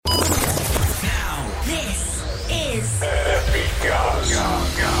Epicast.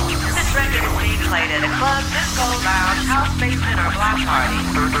 This record will be played at a club, disco, lounge, house basement, or block party.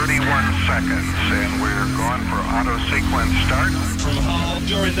 31 seconds, and we're going for auto sequence start. From Hull,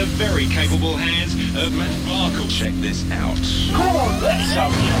 you're in the very capable hands of Matt Barkle. Check this out. Come on, let's have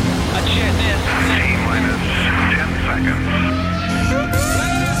it. Cheers this. T-minus 10 seconds.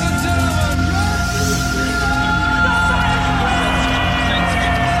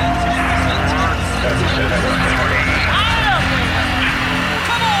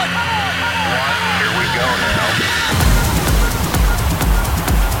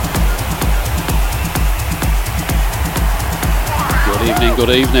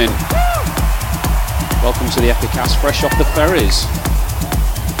 Good evening. Welcome to the Epicast, fresh off the ferries.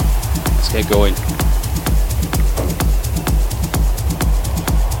 Let's get going.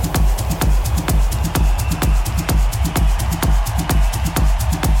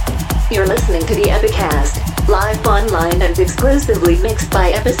 You're listening to the Epicast, live online and exclusively mixed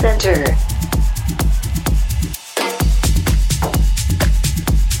by Epicentre.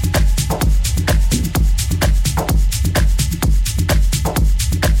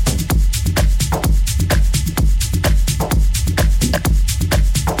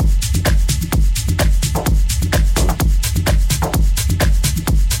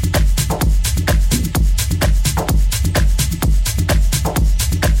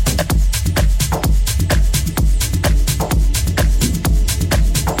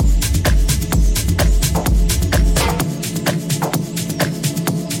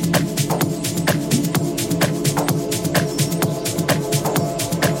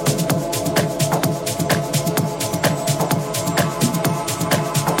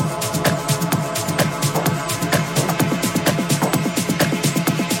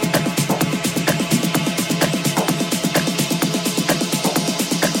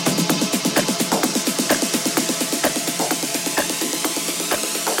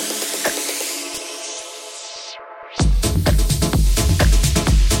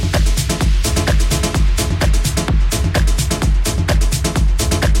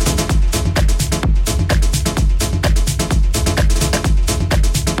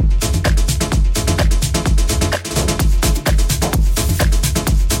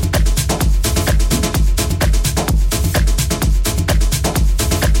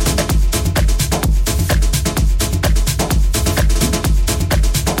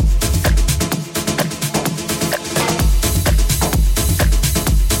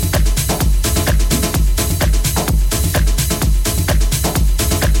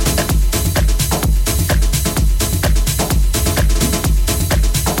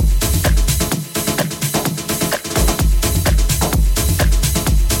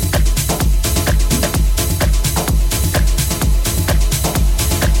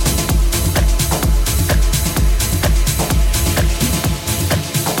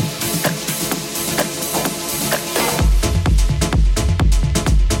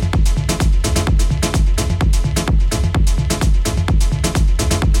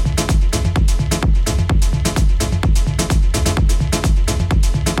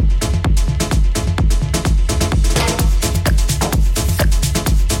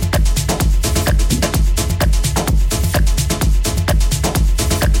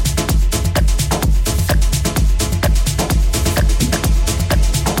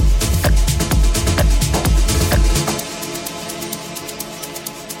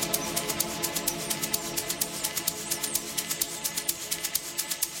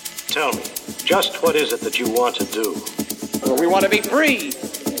 Tell me, just what is it that you want to do? Well, we want to be free.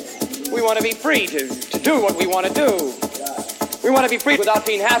 We want to be free to do what we want to do. We want to be free without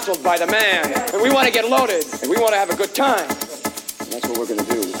being hassled by the man. And we want to get loaded. And we want to have a good time. And that's what we're going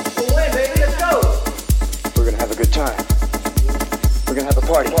to do. Well, wait, baby, let's go. We're going to have a good time. We're going to have a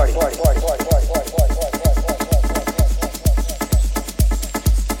party.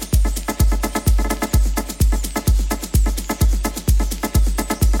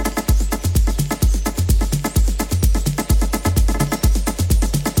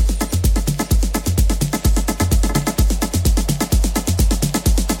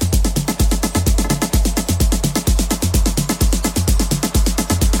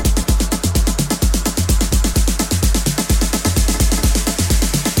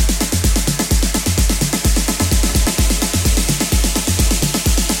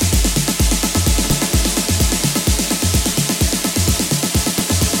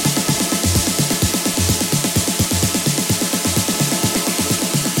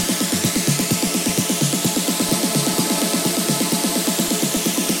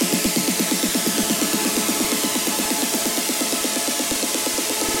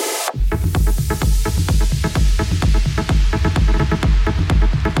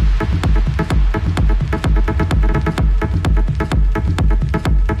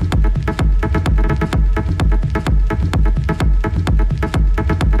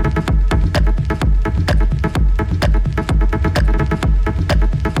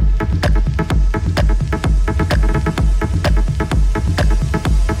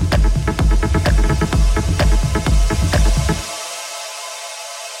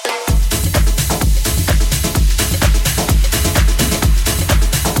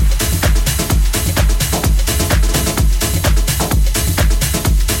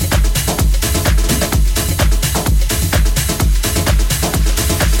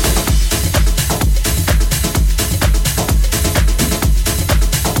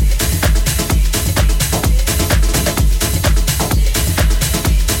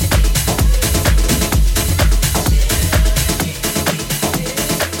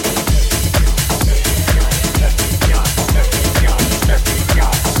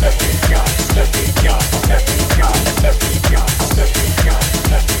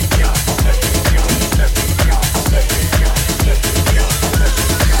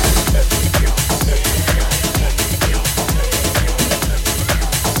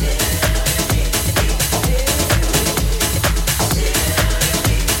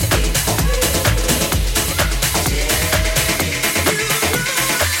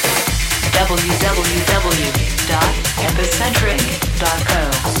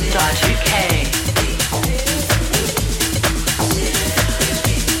 www.epicentric.co.uk.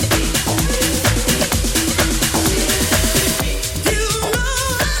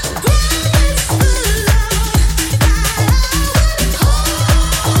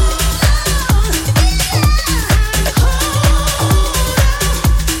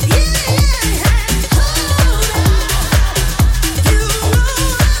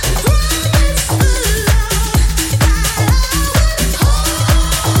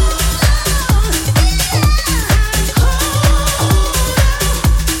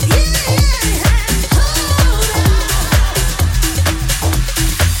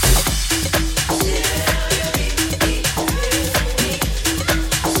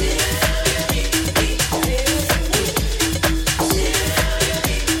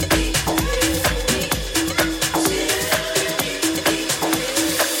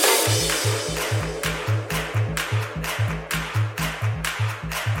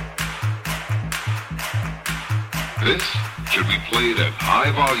 This should be played at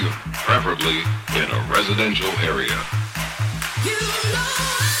high volume, preferably in a residential area.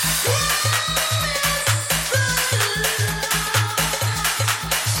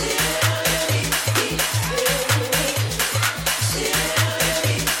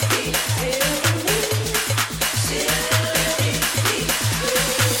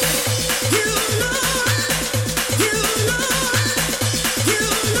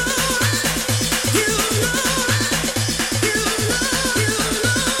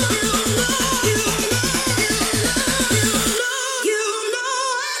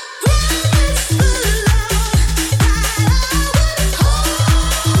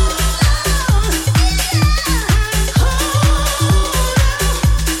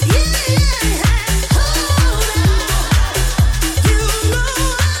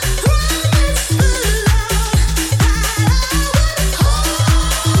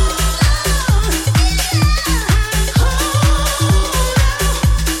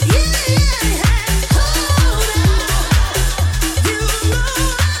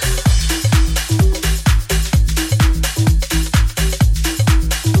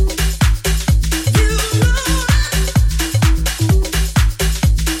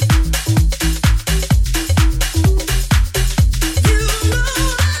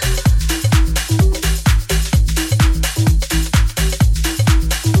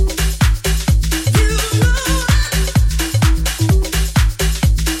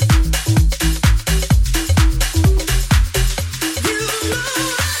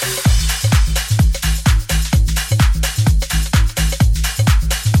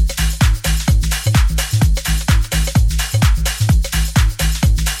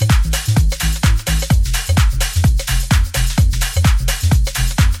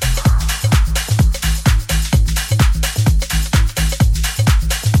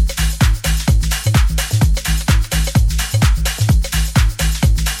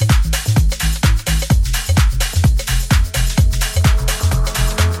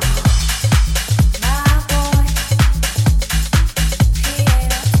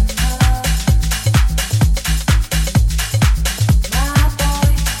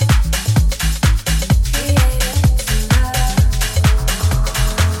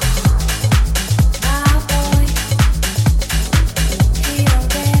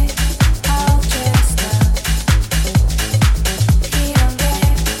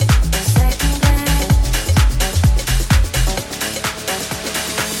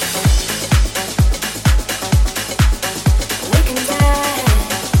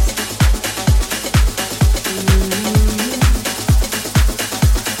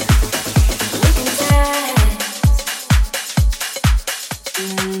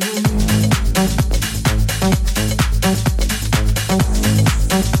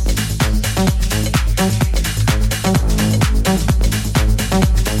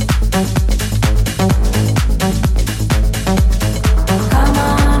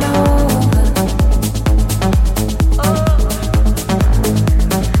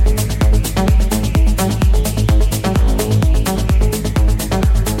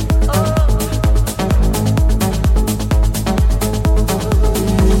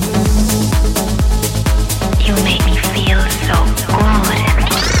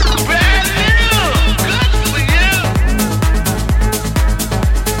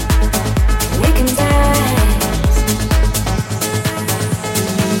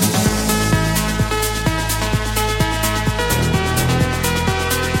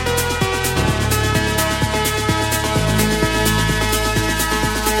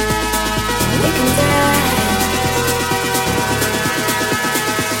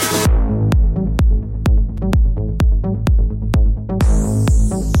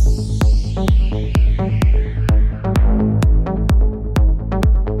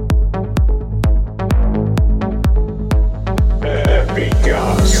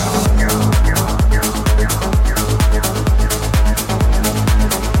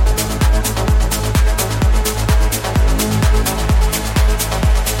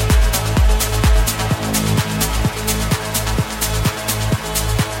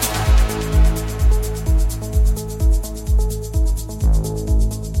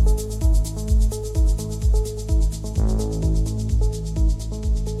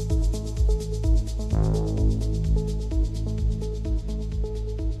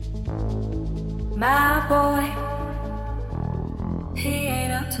 My boy, he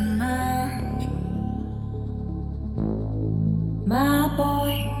ain't up to much. My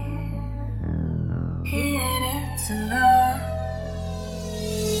boy, he ain't into love.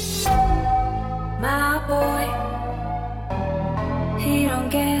 My boy, he don't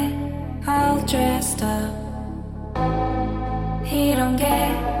get all dressed up. He don't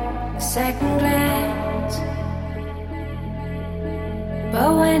get a second glance.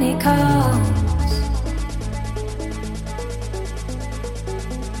 But when he calls,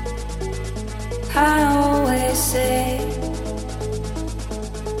 I always say,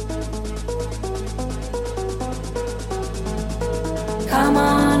 come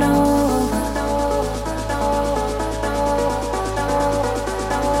on over.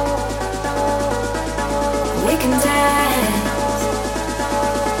 We can dance.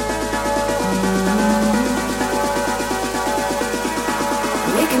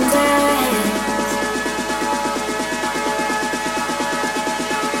 We can dance.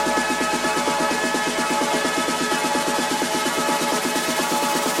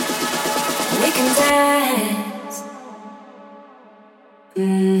 We can dance.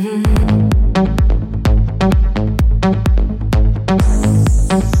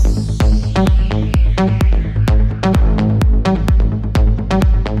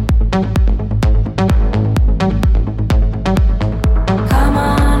 Come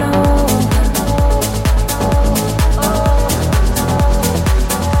on over.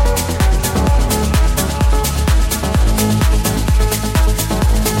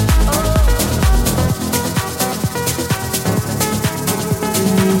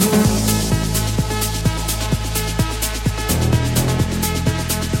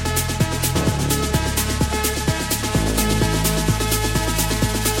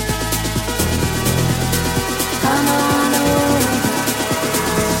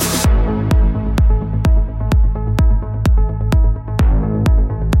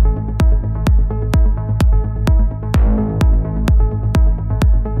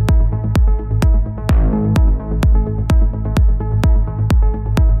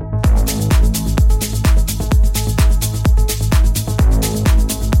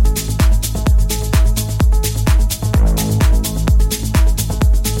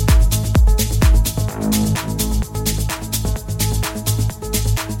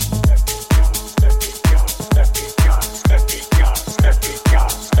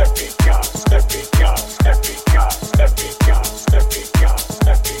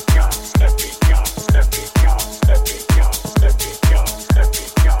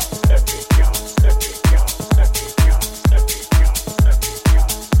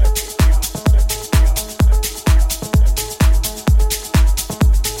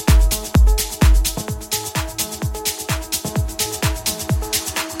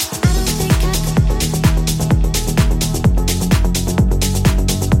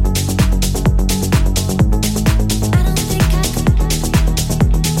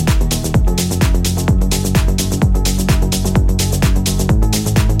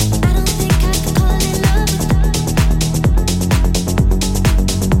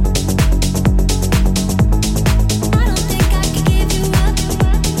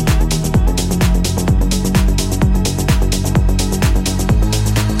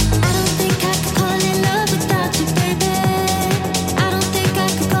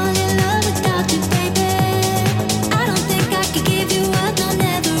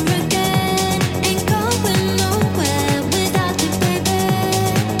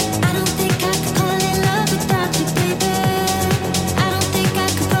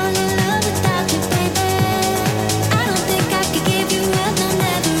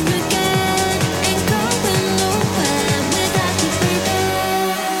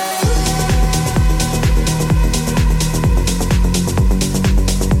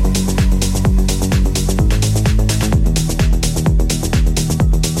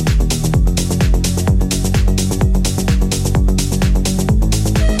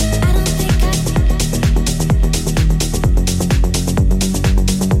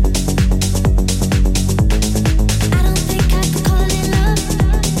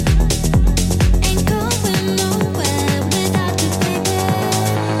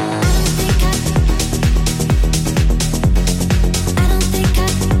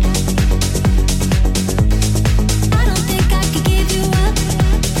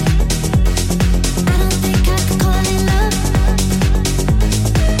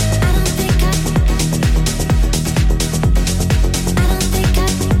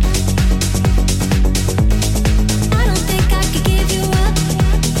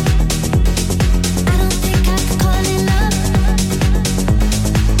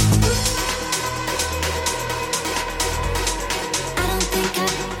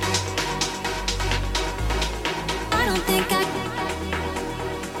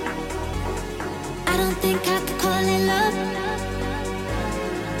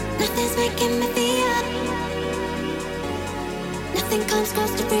 Nothing's making me feel. Nothing comes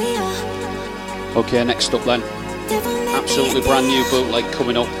close to real. Okay, next up then. Absolutely brand new bootleg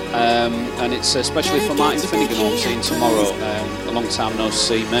coming up, and it's especially for Martin Finnigan, who I'm seeing tomorrow. A long time no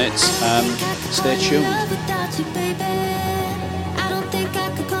see, mates. Stay tuned.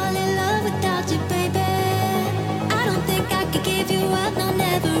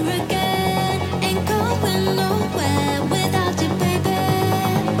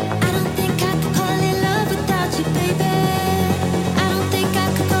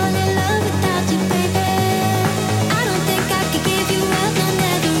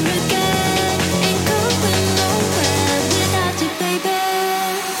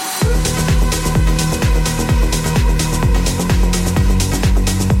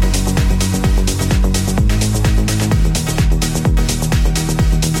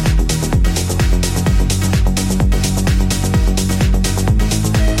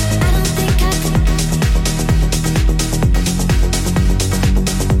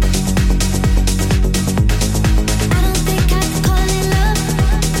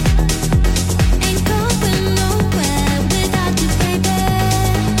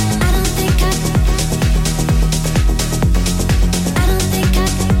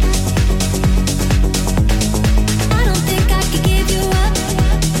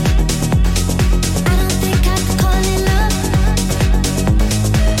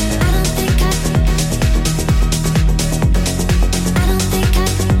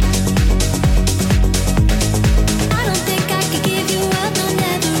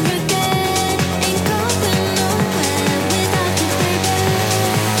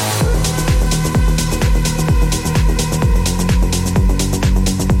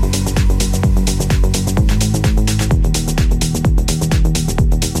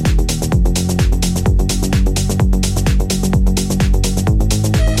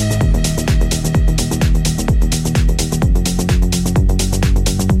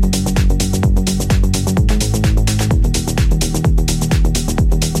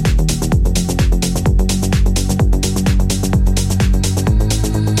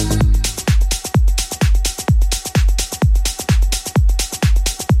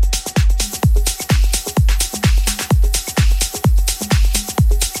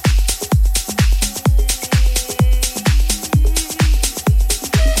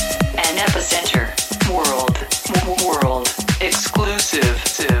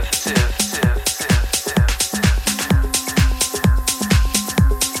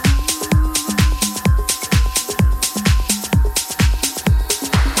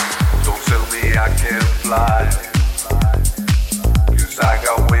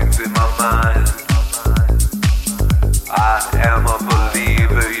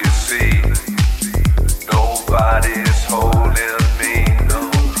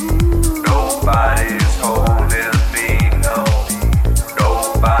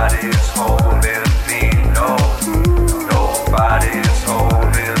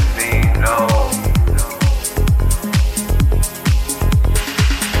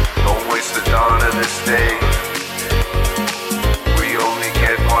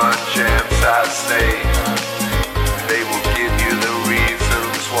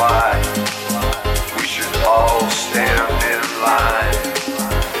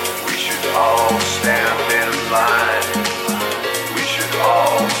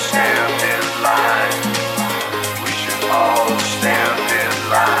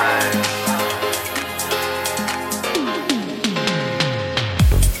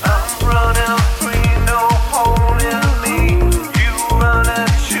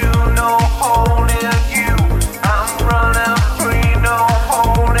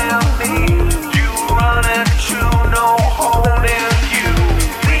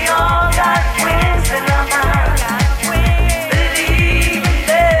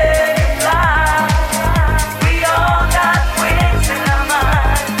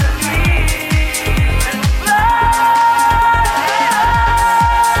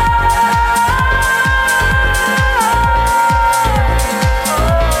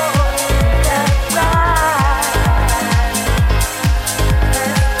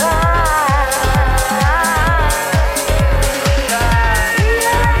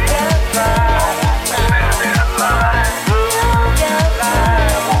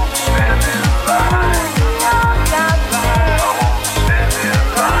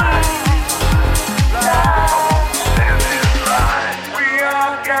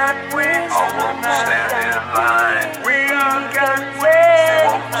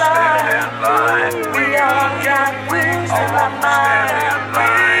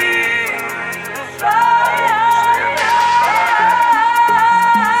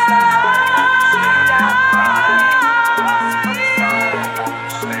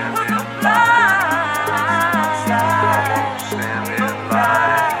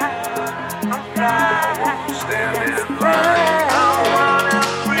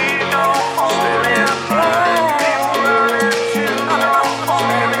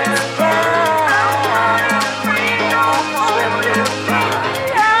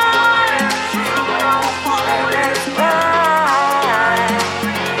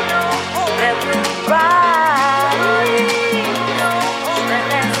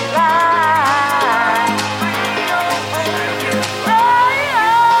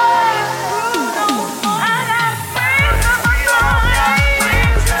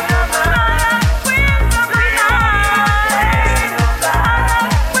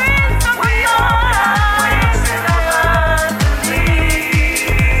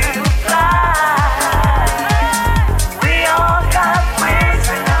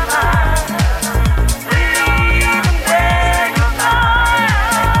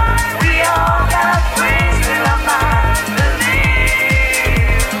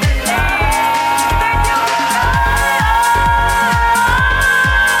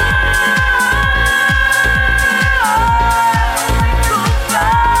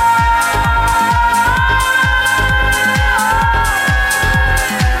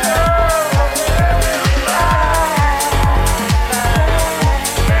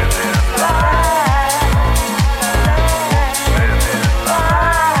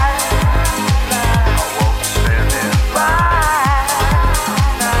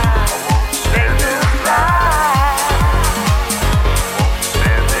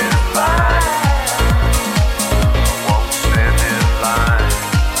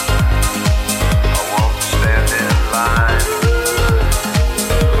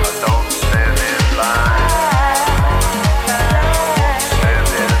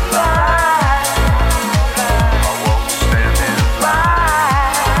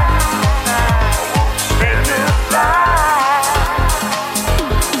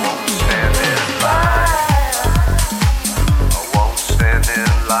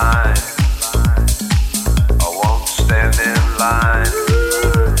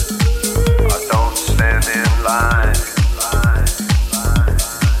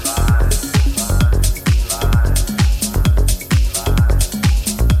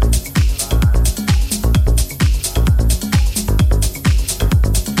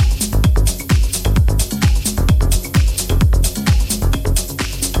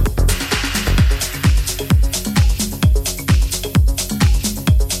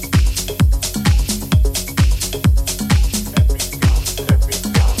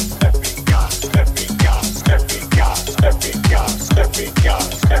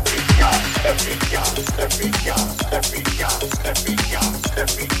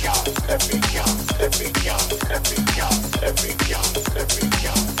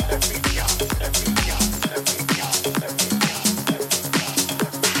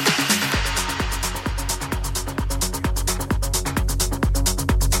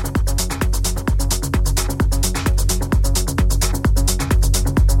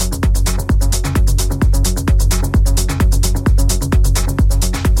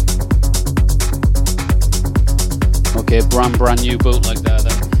 Brand new bootleg there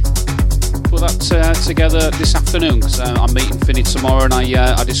then. Put that together this afternoon because I'm meeting Finny tomorrow, and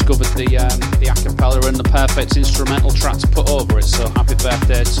I discovered the acapella and the perfect instrumental track to put over it. So happy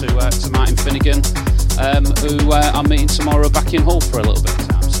birthday to Martin Finnigan, who I'm meeting tomorrow back in Hull for a little bit of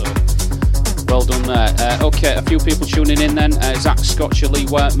time. So well done there. Okay, a few people tuning in then. Zach Scotcher, Lee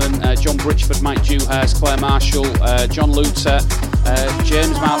Wortman, John Bridgeford, Mike Dewhurst, Claire Marshall, John Luter,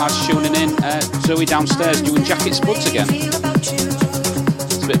 James Malaz tuning in, Zoe downstairs doing Jacket Spuds again.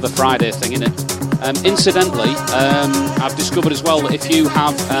 It's a bit of a Friday thing, isn't it? Incidentally, I've discovered as well that if you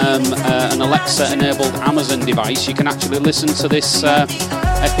have an Alexa-enabled Amazon device, you can actually listen to this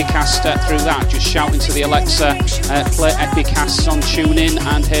Epicast through that. Just shout into the Alexa, play Epicasts on TuneIn,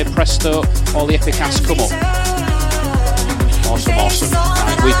 and hey presto, all the Epicasts come up. Awesome, awesome.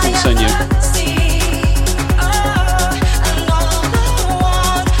 Right, we continue.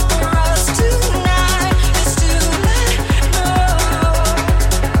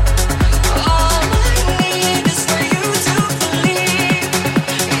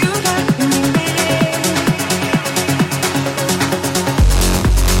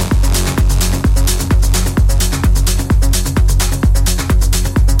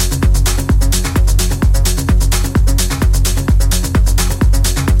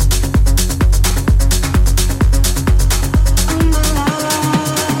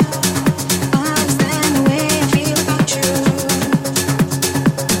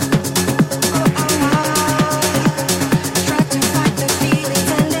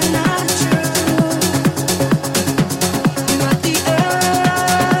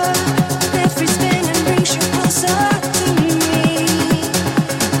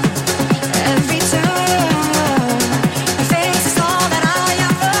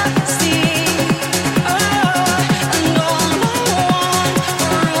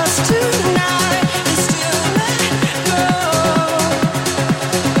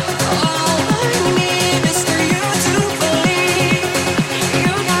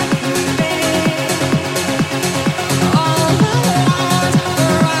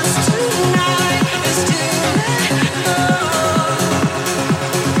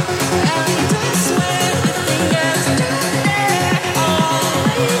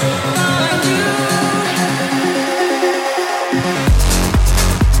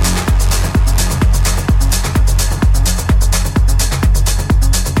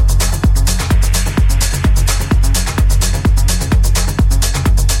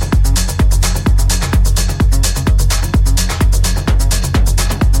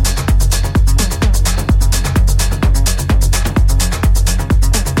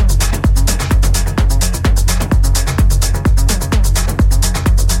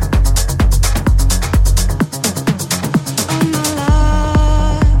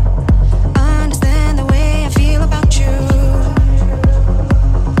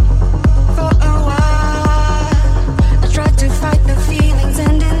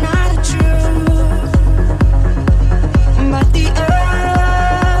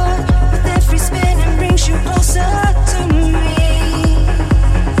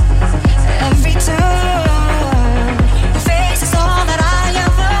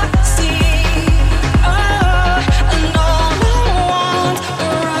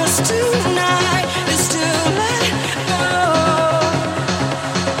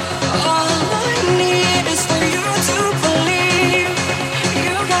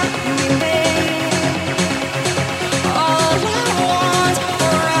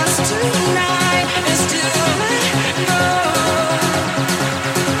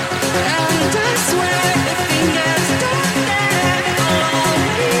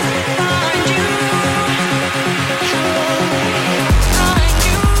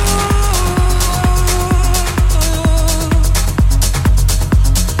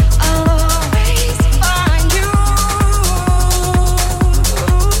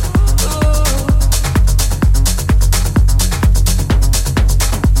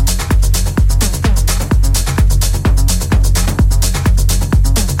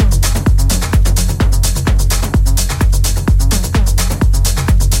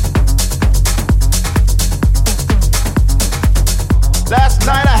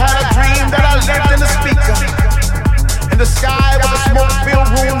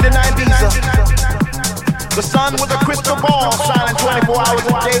 sun was a crystal ball shining 24 hours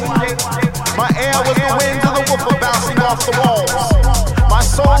a day. My air was the winds of the woofer bouncing off the walls. My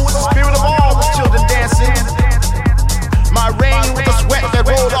soul was the spirit of all the children dancing. My rain was the sweat that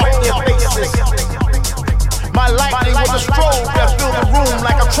rolled off their faces. My lightning was the strobe that filled the room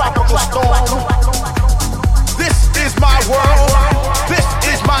like a tropical storm. This is my world, this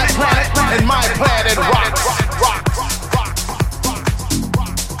is my planet, and my planet rocks.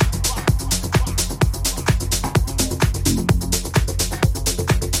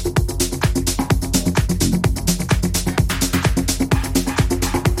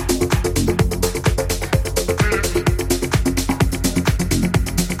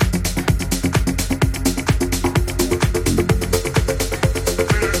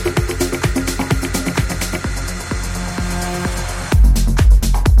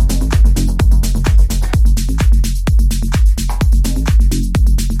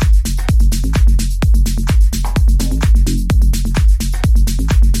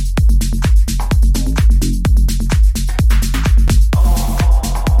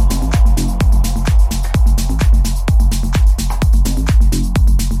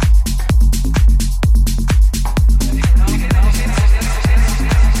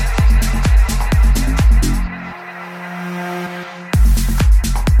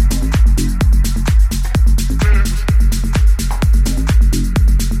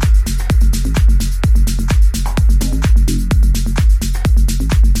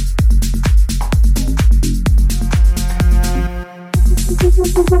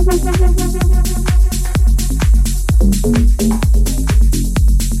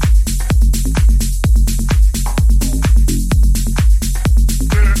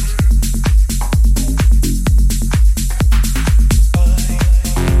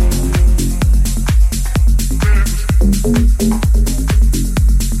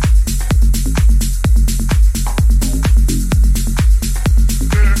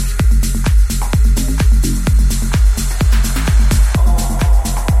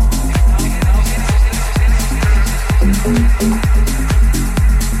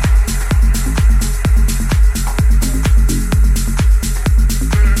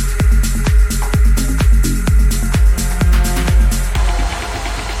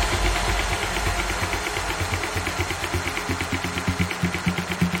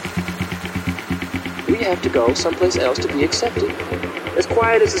 Someplace else to be accepted. As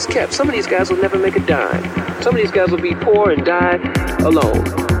quiet as it's kept, some of these guys will never make a dime. Some of these guys will be poor and die alone.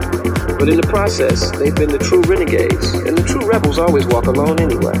 But in the process, they've been the true renegades, and the true rebels always walk alone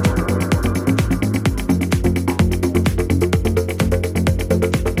anyway.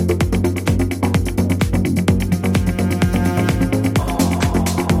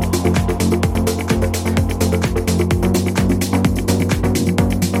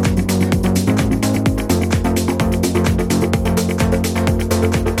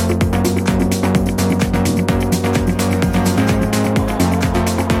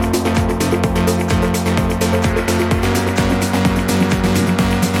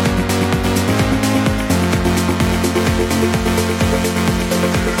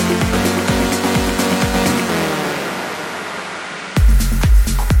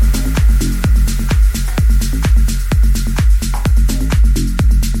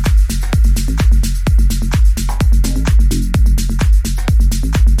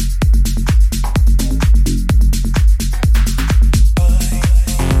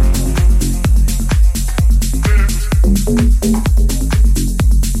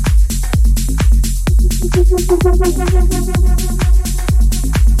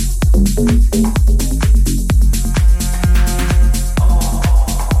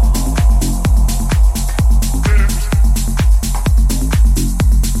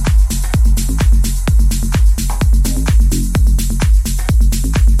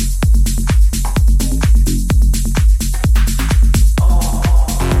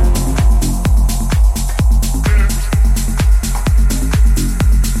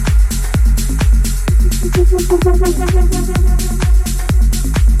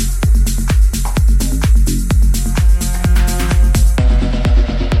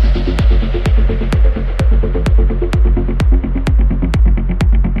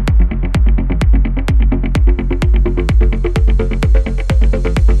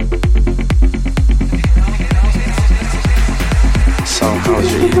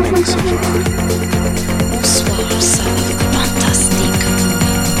 Fantastique.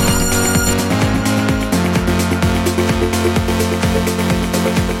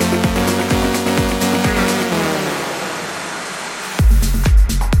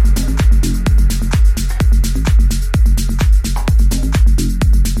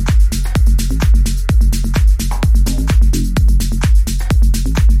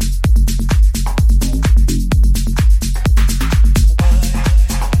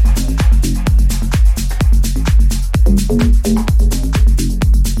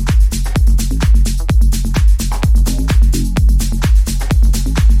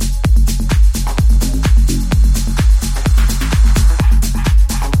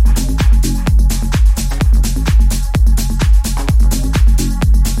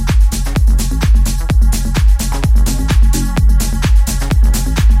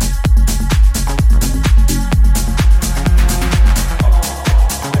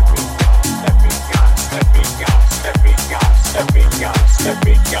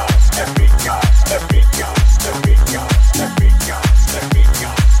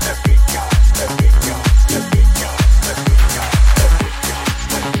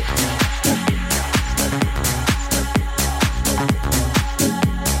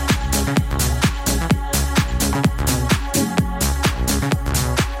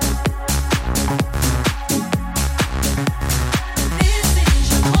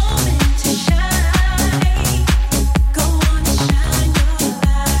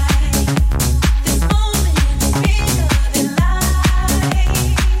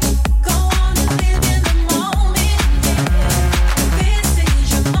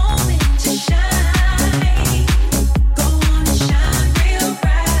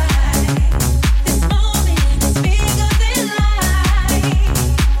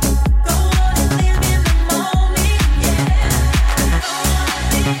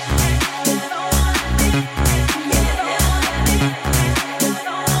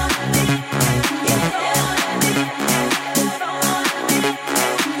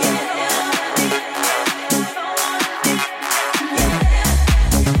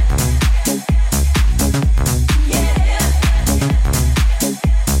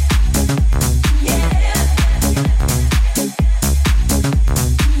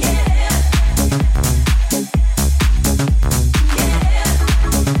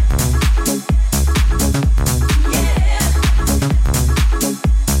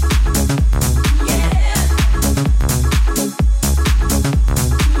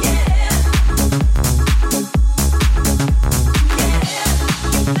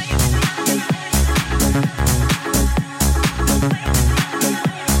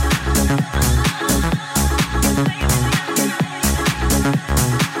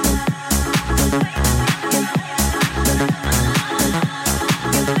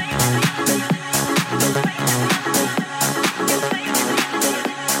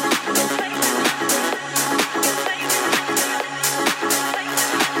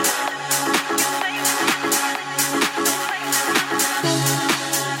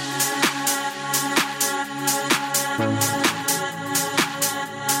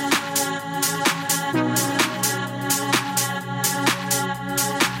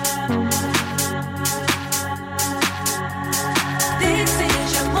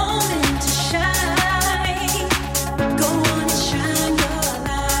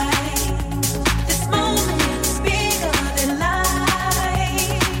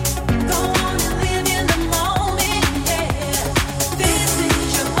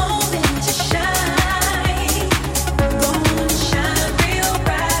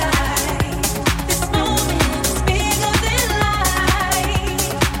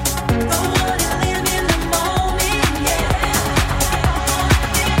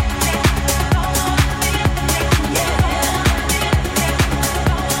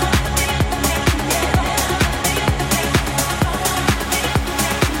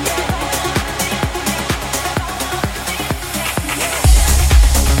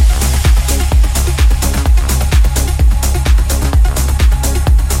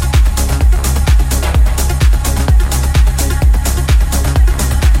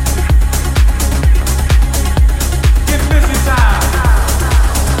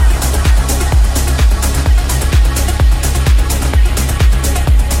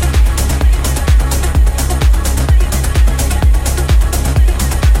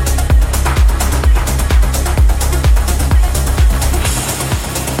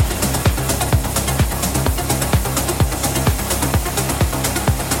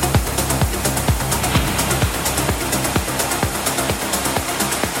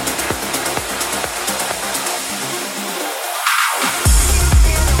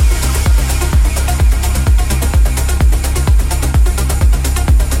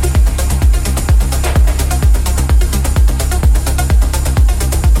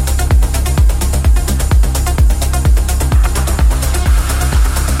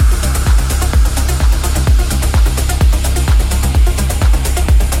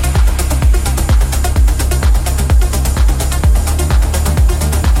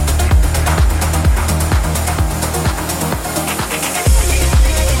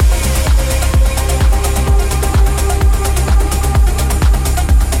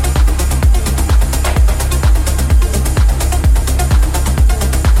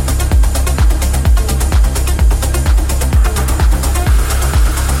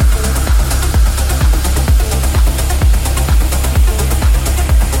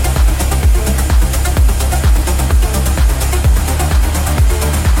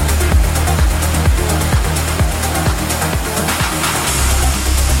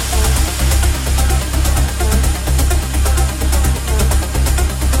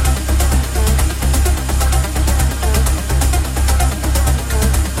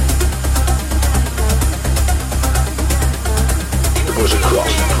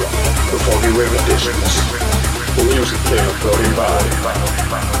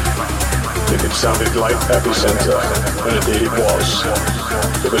 If it sounded like Epicentre, and indeed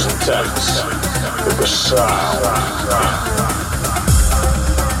it was intense. It was sound.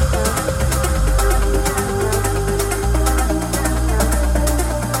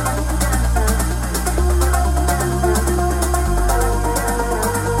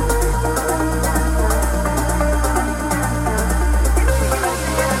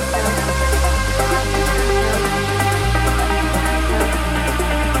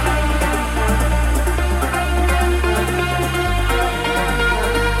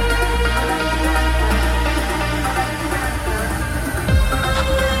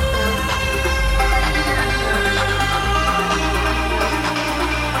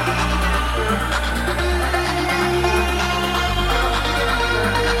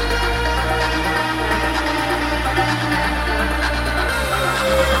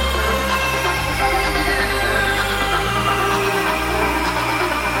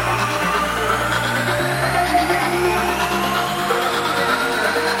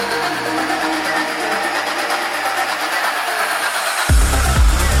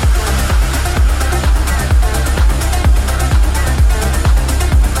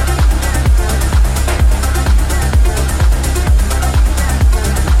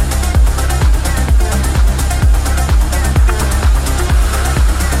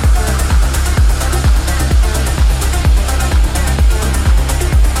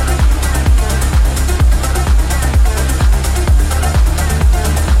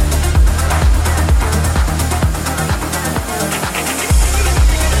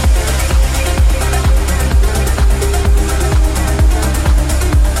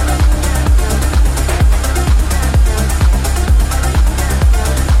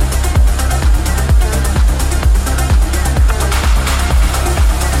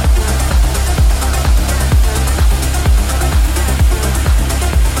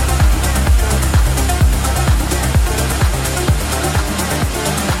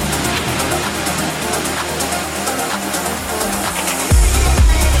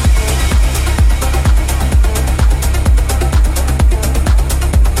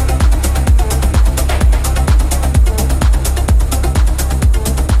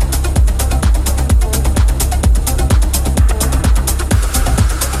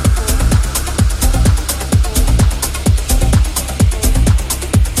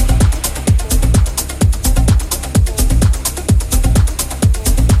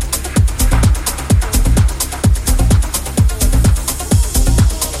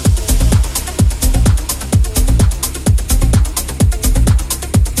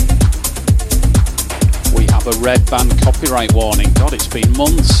 Red band copyright warning. God, it's been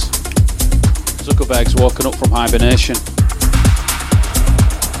months. Zuckerberg's woken up from hibernation.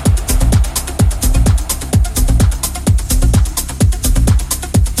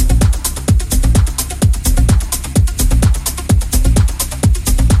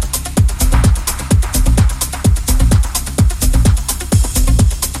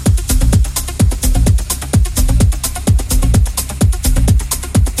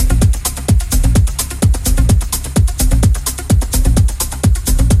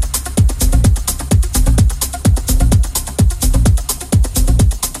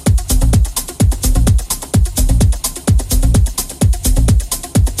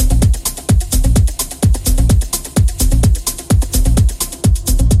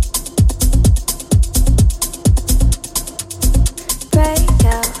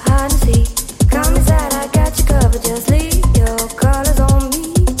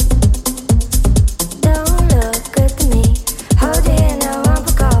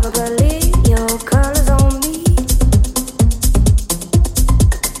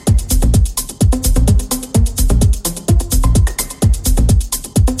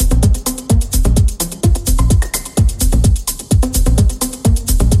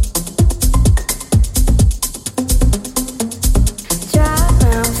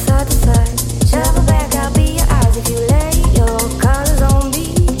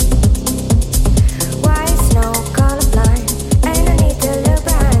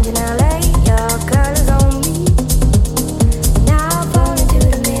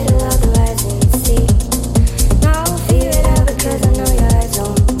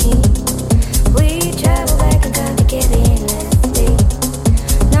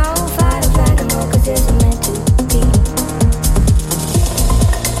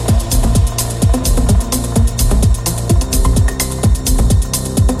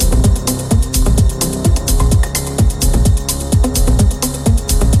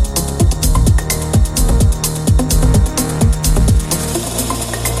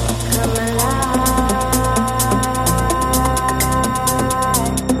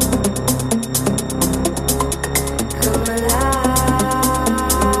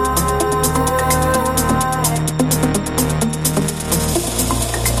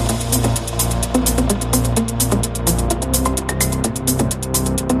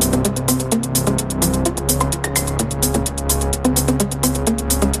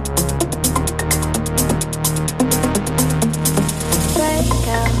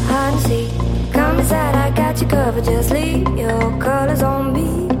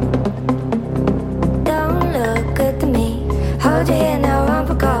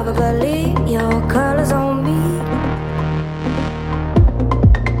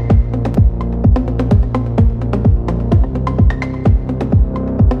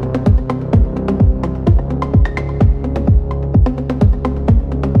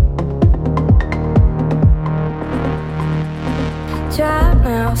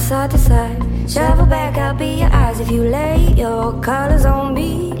 hard to decide. Shovel back, I'll be your eyes if you lay your colors on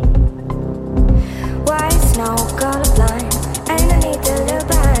me. White snow, colorblind. Ain't no need to look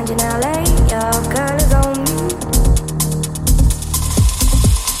behind you now. Lay your colors on me.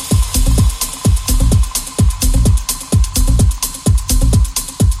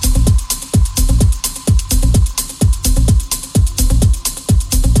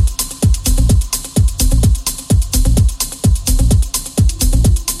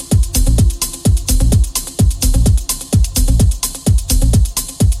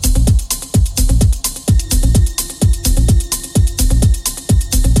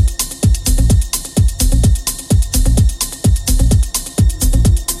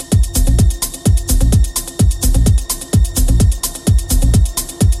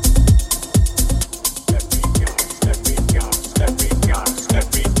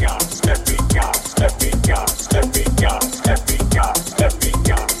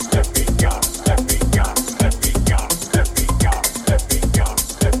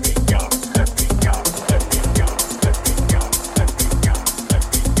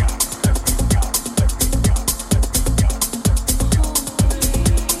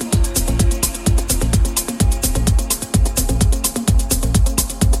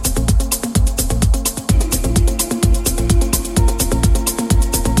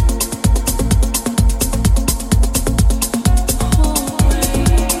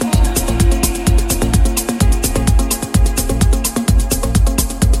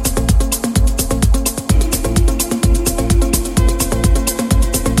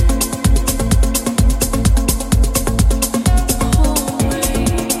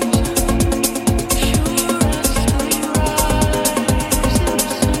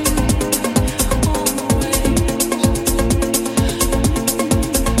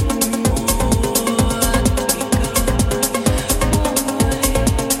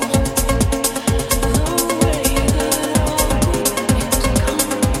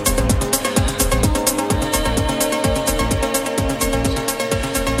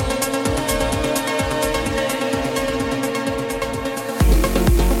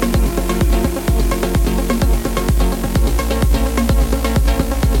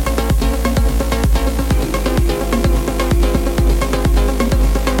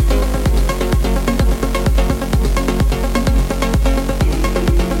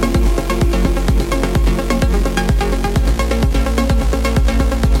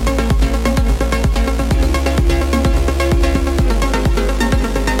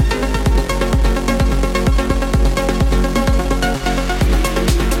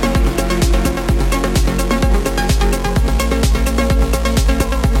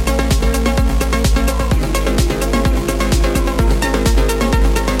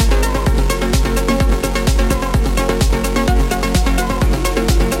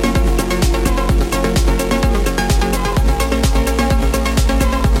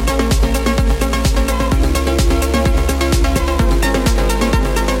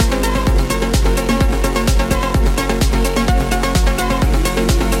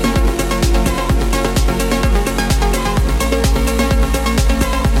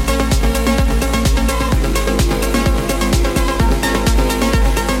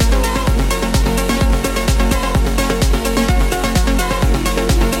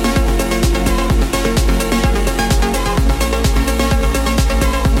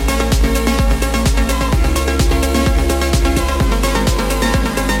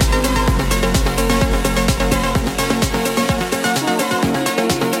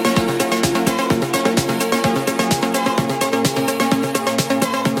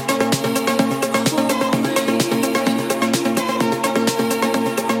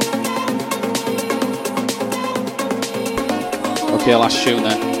 Okay, last tune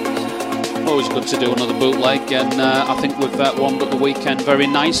then. Always good to do another bootleg, and I think we've warmed up the weekend very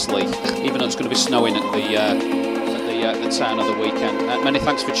nicely, even though it's going to be snowing at the turn of the weekend. Many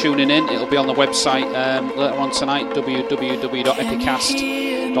thanks for tuning in. It'll be on the website later on tonight,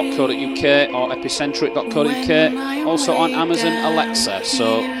 www.epicast.co.uk or epicentre.co.uk. Also on Amazon Alexa,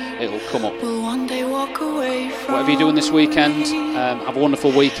 so it'll come up. Whatever you're doing this weekend, have a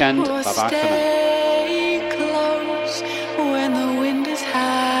wonderful weekend. Bye bye for now.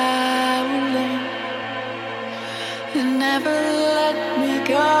 Never let